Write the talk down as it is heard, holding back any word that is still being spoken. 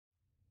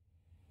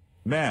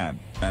Man,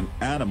 an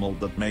animal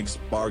that makes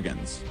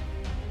bargains.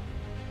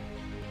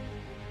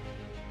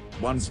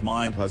 One's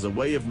mind has a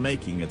way of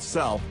making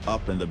itself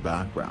up in the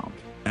background,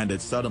 and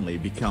it suddenly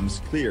becomes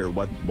clear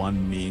what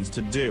one means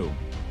to do.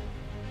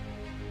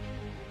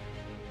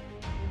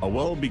 A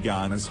well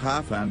begun is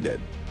half-ended.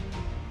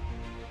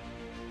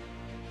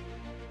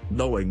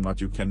 Knowing what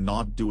you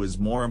cannot do is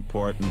more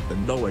important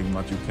than knowing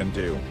what you can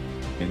do.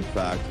 In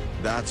fact,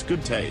 that's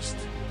good taste.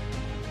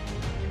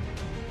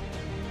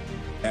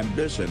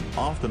 Ambition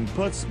often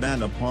puts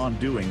men upon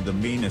doing the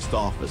meanest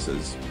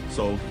offices,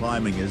 so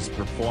climbing is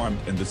performed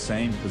in the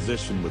same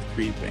position with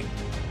creeping.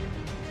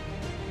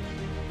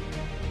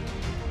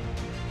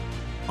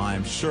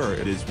 I'm sure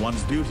it is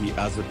one's duty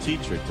as a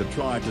teacher to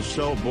try to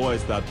show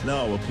boys that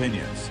no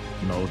opinions,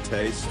 no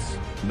tastes,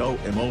 no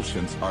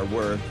emotions are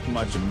worth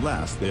much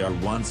unless they are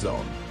one's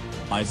own.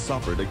 I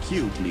suffered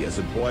acutely as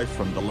a boy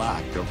from the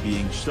lack of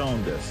being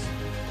shown this.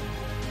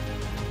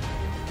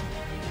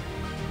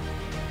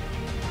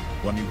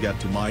 When you get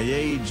to my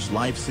age,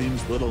 life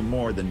seems little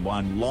more than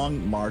one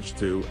long march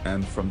to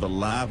and from the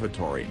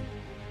lavatory.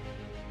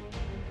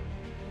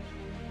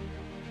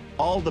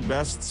 All the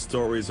best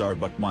stories are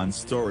but one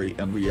story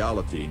in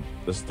reality,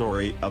 the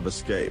story of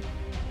escape.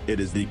 It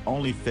is the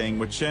only thing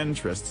which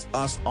interests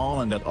us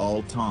all and at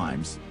all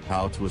times,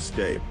 how to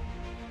escape.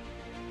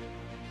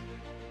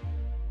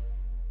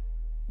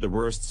 The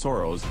worst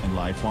sorrows in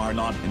life are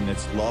not in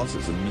its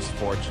losses and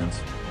misfortunes,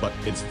 but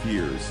its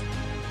fears.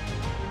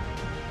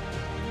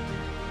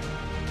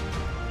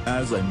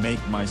 As I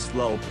make my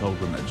slow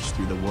pilgrimage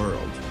through the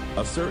world,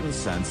 a certain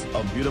sense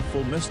of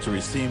beautiful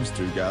mystery seems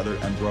to gather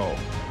and grow.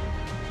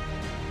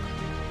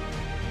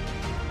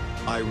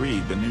 I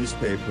read the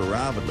newspaper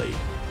avidly.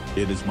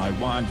 It is my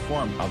one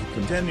form of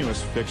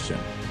continuous fiction.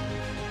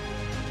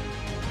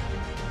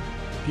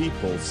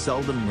 People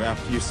seldom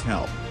refuse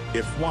help,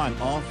 if one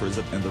offers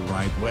it in the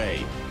right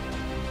way.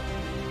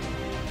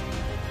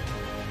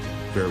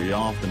 Very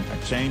often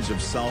a change of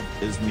self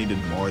is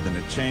needed more than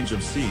a change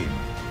of scene.